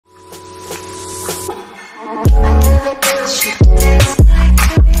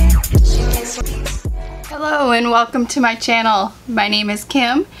Hello and welcome to my channel. My name is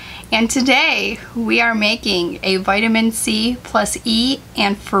Kim and today we are making a vitamin C plus E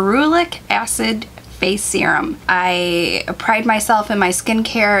and ferulic acid face serum. I pride myself in my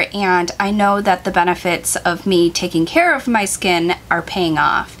skincare and I know that the benefits of me taking care of my skin are paying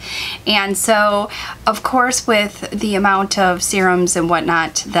off. And so, of course, with the amount of serums and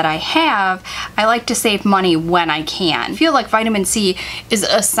whatnot that I have, I like to save money when I can. I feel like vitamin C is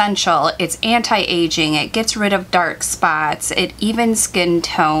essential. It's anti-aging, it gets rid of dark spots, it evens skin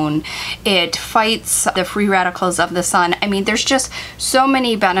tone, it fights the free radicals of the sun. I mean, there's just so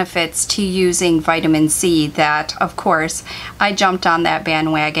many benefits to using vitamin C that, of course, I jumped on that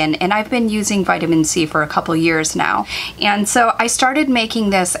bandwagon, and I've been using vitamin C for a couple years now. And so I started making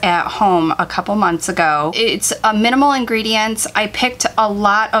this at home a couple months ago. It's a minimal ingredients. I picked a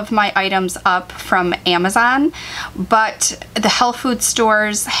lot of my items up from Amazon, but the health food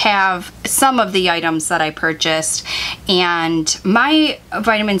stores have some of the items that I purchased, and my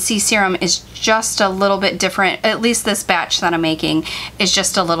vitamin C serum is just a little bit different. At least this batch that I'm making is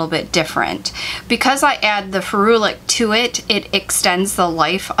just a little bit different. Because I add the ferulic to it, it extends the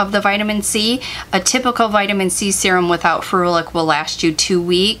life of the vitamin C. A typical vitamin C serum without ferulic will last you 2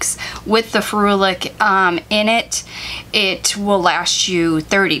 weeks. With the ferulic in it, it will last you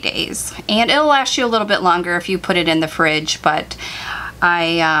 30 days. And it'll last you a little bit longer if you put it in the fridge, but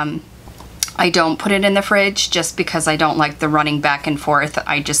I don't put it in the fridge just because I don't like the running back and forth.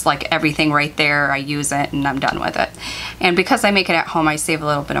 I just like everything right there. I use it and I'm done with it. And because I make it at home, I save a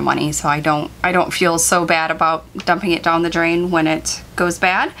little bit of money, so I don't feel so bad about dumping it down the drain when it goes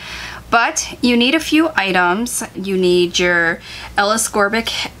bad. But you need a few items. You need your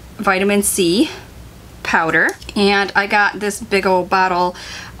L-ascorbic vitamin C powder, and I got this big old bottle.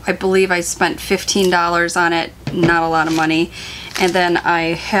 I believe I spent $15 on it, not a lot of money. And then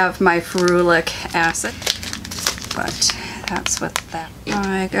I have my ferulic acid, but that's what that.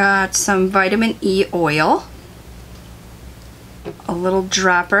 I got some vitamin E oil, a little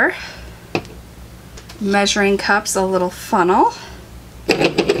dropper, measuring cups, a little funnel,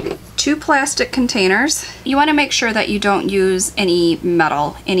 2 plastic containers. You want to make sure that you don't use any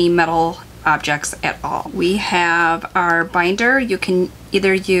metal objects at all. We have our binder. You can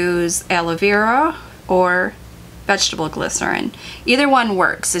either use aloe vera or vegetable glycerin. Either one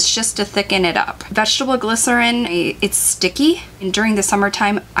works. It's just to thicken it up. Vegetable glycerin, it's sticky, and during the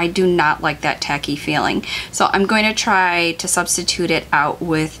summertime I do not like that tacky feeling. So I'm going to try to substitute it out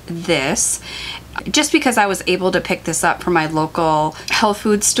with this, just because I was able to pick this up from my local health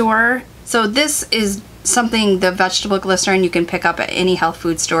food store. So this is something, the vegetable glycerin, you can pick up at any health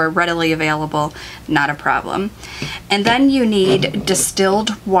food store, readily available, not a problem. And then you need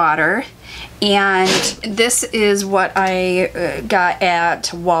distilled water, and this is what I got at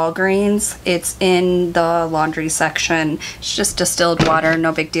Walgreens. It's in the laundry section. It's just distilled water,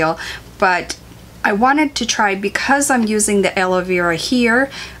 no big deal. But I wanted to try, because I'm using the aloe vera here,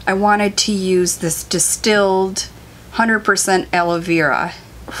 I wanted to use this distilled 100% aloe vera,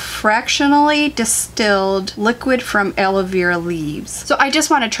 fractionally distilled liquid from aloe vera leaves. So I just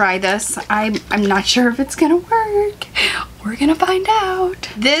want to try this. I'm not sure if it's gonna work. We're gonna find out.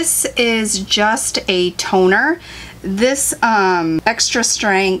 This is just a toner. This extra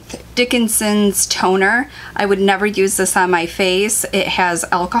strength Dickinson's toner, I would never use this on my face. It has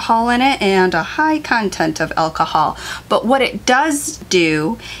alcohol in it and a high content of alcohol. But what it does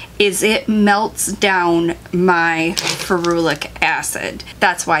do is it melts down my ferulic acid.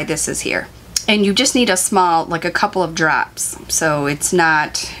 That's why this is here. And you just need a small, like a couple of drops. So it's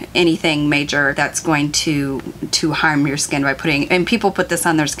not anything major that's going to harm your skin by putting, and people put this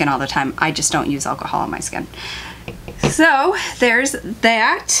on their skin all the time. I just don't use alcohol on my skin. So there's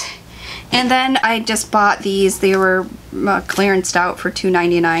that. And then I just bought these. They were clearanced out for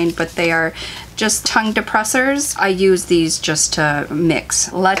 $2.99, but they are just tongue depressors. I use these just to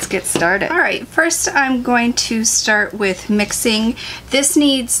mix. Let's get started. All right, first I'm going to start with mixing. This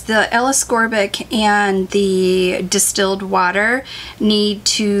needs the L-ascorbic and the distilled water need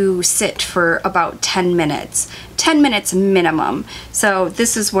to sit for about 10 minutes. 10 minutes minimum. So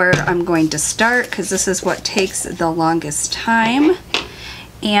this is where I'm going to start because this is what takes the longest time.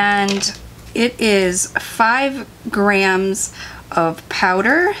 And it is 5 grams of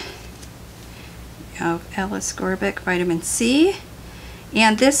powder of L-ascorbic vitamin C,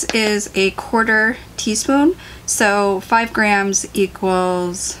 and this is a 1/4 teaspoon, so 5 grams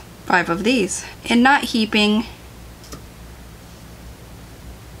equals 5 of these, and not heaping.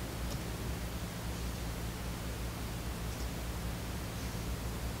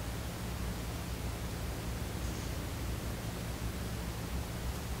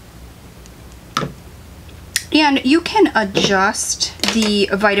 And you can adjust the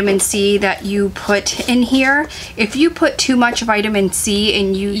vitamin C that you put in here. If you put too much vitamin C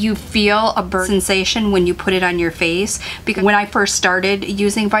and you feel a burn sensation when you put it on your face, because when I first started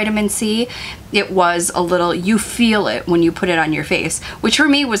using vitamin C, it was a little, you feel it when you put it on your face, which for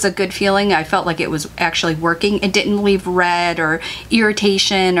me was a good feeling. I felt like it was actually working. It didn't leave red or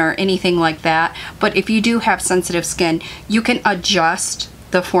irritation or anything like that. But if you do have sensitive skin, you can adjust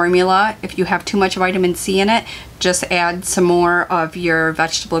the formula. If you have too much vitamin C in it, just add some more of your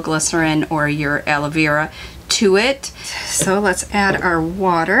vegetable glycerin or your aloe vera to it. So let's add our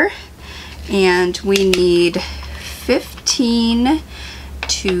water, and we need 15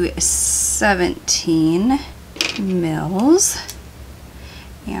 to 17 mils.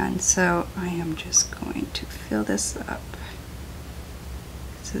 And so I am just going to fill this up.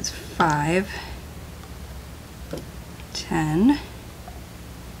 This is 5, 10,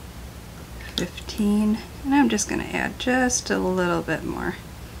 15, and I'm just going to add just a little bit more.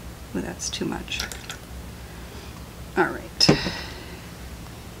 Ooh, that's too much. All right.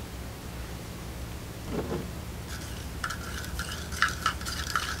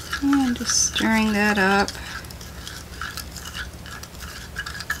 And just stirring that up.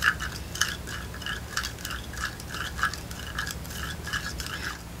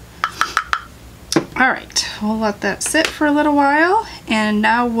 All right, we'll let that sit for a little while, and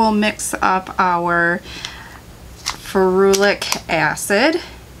now we'll mix up our ferulic acid.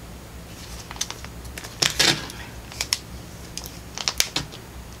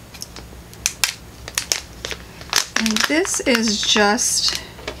 And this is just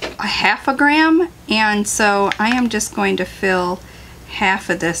a half a gram, and so I am just going to fill half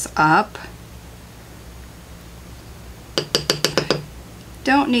of this up.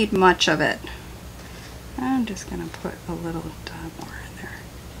 Don't need much of it. I'm just going to put a little dot more in there.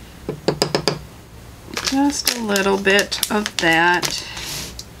 Just a little bit of that.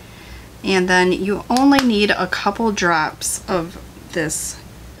 And then you only need a couple drops of this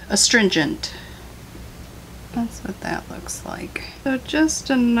astringent. That's what that looks like. So just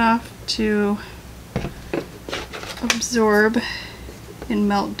enough to absorb and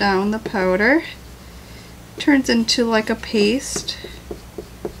melt down the powder. Turns into like a paste.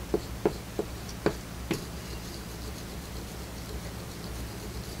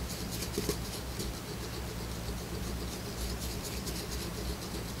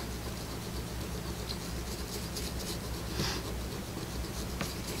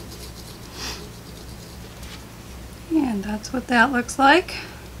 And that's what that looks like.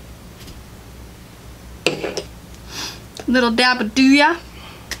 Little dab of dooya.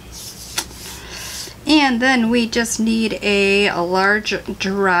 And then we just need a large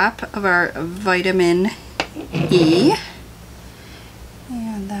drop of our vitamin E.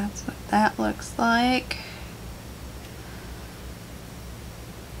 And that's what that looks like.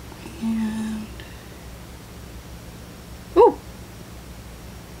 And ooh,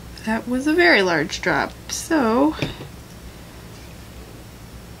 that was a very large drop. So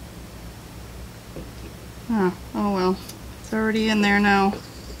oh well, it's already in there now.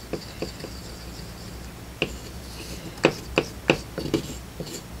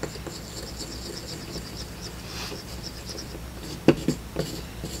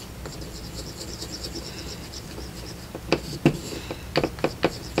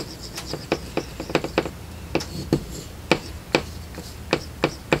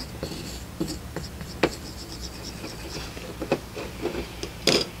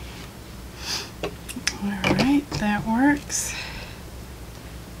 That works.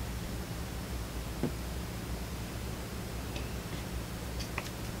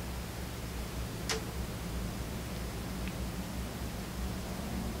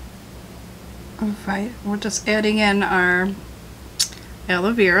 Alright, we're just adding in our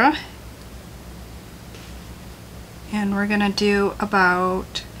aloe vera, and we're gonna do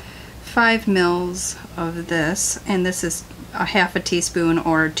about 5 mils of this, and this is a half a teaspoon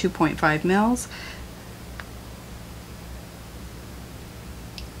or 2.5 mils.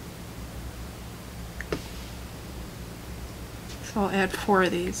 So I'll add 4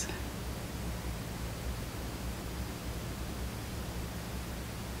 of these.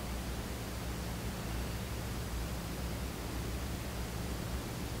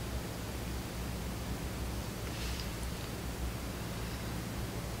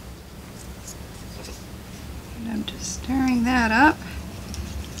 And I'm just stirring that up.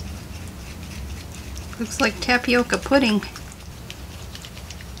 Looks like tapioca pudding.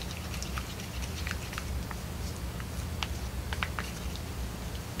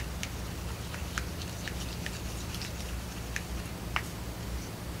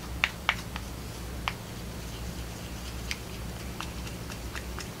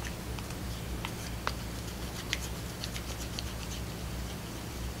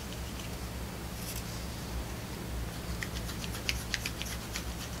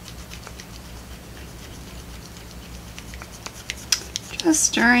 Just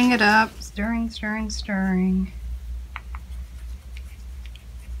stirring it up. Stirring, stirring, stirring.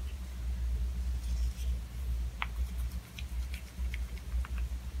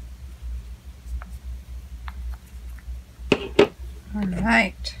 All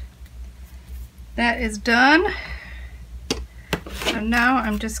right. That is done. So now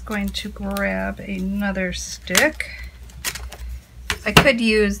I'm just going to grab another stick. I could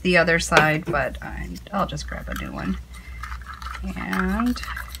use the other side, but I'll just grab a new one. And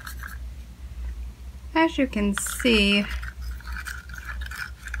as you can see,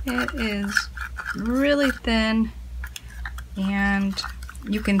 it is really thin, and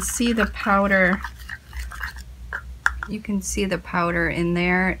you can see the powder. You can see the powder in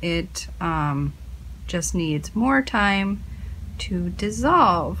there. It just needs more time to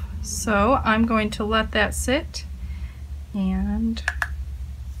dissolve. So I'm going to let that sit and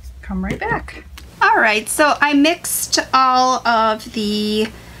come right back. All right, so I mixed all of the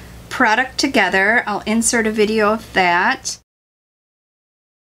product together. I'll insert a video of that.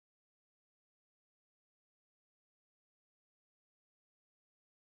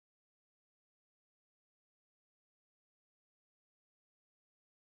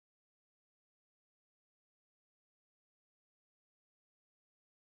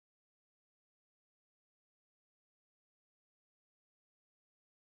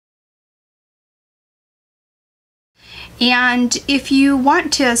 And if you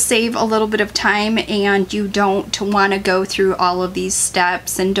want to save a little bit of time and you don't want to go through all of these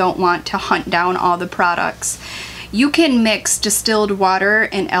steps and don't want to hunt down all the products, you can mix distilled water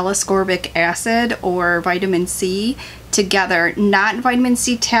and L-ascorbic acid or vitamin C together. Not vitamin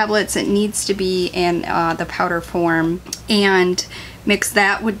C tablets, it needs to be in the powder form, and mix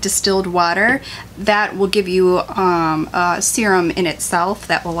that with distilled water. That will give you a serum in itself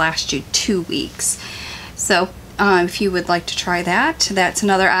that will last you 2 weeks. So if you would like to try that, that's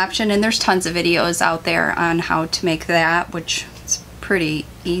another option, and there's tons of videos out there on how to make that, which is pretty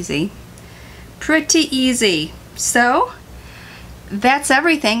easy. Pretty easy. So that's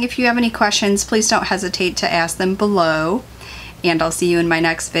everything. If you have any questions, please don't hesitate to ask them below, and I'll see you in my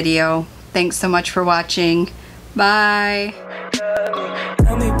next video. Thanks so much for watching. Bye.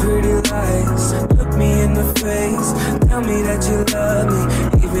 Tell me pretty lies, look me in the face, tell me that you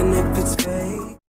love me, even if it's fake.